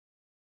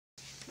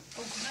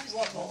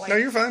What boy? No,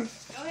 you're fine.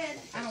 Go ahead.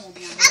 I don't want to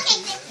be on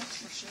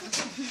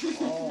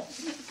Oh,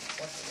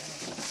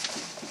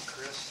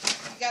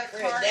 You got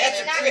a card? That's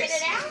Did I get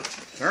it out?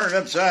 Turn it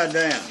upside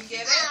down. You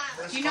get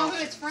it? Do you know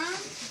who it's from?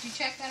 Did you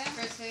check that out?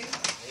 Chris who?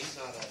 he's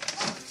not a.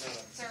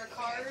 Is there a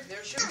card?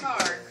 There's your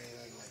card.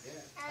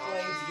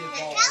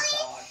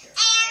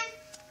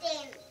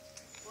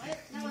 What?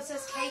 No, it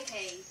says KK.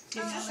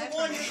 Didn't know that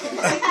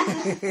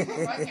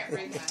Well, I can't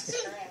read my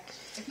scratch.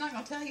 it's not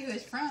going to tell you who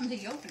it's from until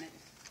you open it.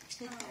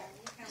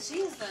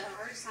 She has the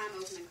hardest time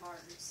opening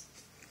cards.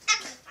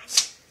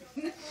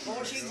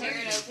 Boy, she Tear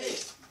it open.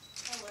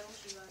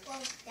 too.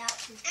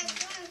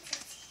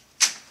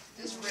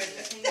 Just rip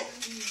it.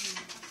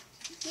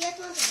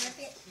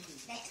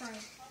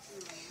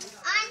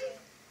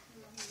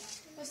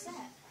 What's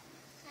that?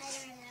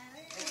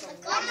 It's a Oh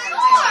one my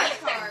card.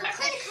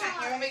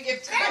 God. You want me to give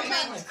it to Credit you?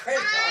 card.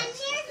 Credit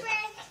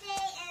card.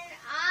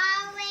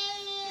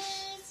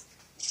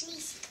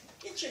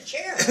 Get your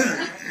chair.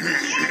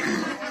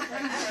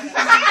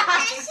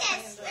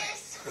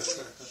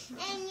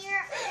 And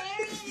you're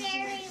very,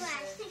 very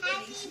loved.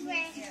 Happy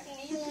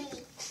birthday.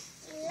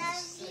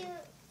 Love you.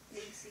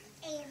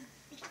 And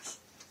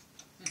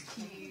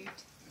Cute.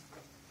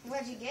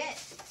 what'd you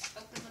get?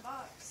 Open the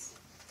box.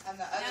 On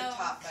the other No.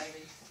 top,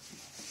 baby.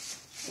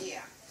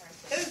 Yeah. Right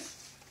there.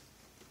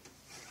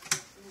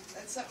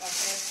 That's something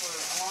I've had for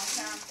a long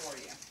time for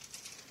you.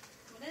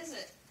 What is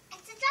it?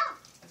 It's a dog.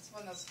 It's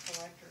one of those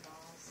collector dolls.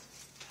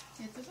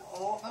 It's a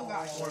oh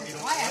gosh, it's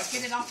glass.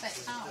 Get it off that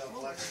tile.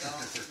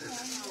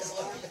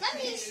 Let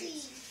me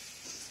see.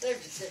 There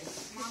you see.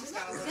 Mom's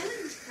got a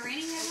little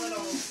Granny has a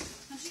little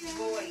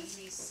Boy.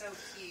 He's so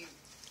cute.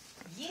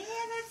 Yeah,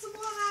 that's the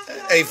one I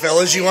got. Hey,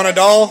 fellas, you want a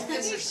doll?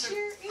 This is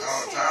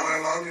Tyler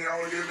and Logan, y'all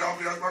want to get a doll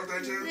for y'all's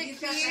birthday too?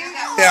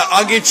 Yeah,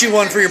 I'll get you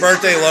one for your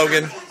birthday,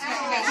 Logan.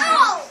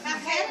 Oh!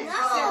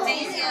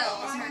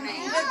 Danielle is her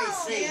name. Let me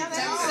see.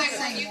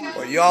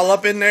 Well, you all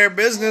up in their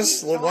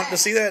business. Want to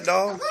see that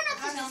doll?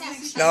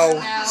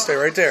 No, stay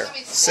right there.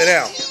 Sit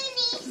down.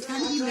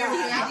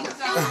 Teeny.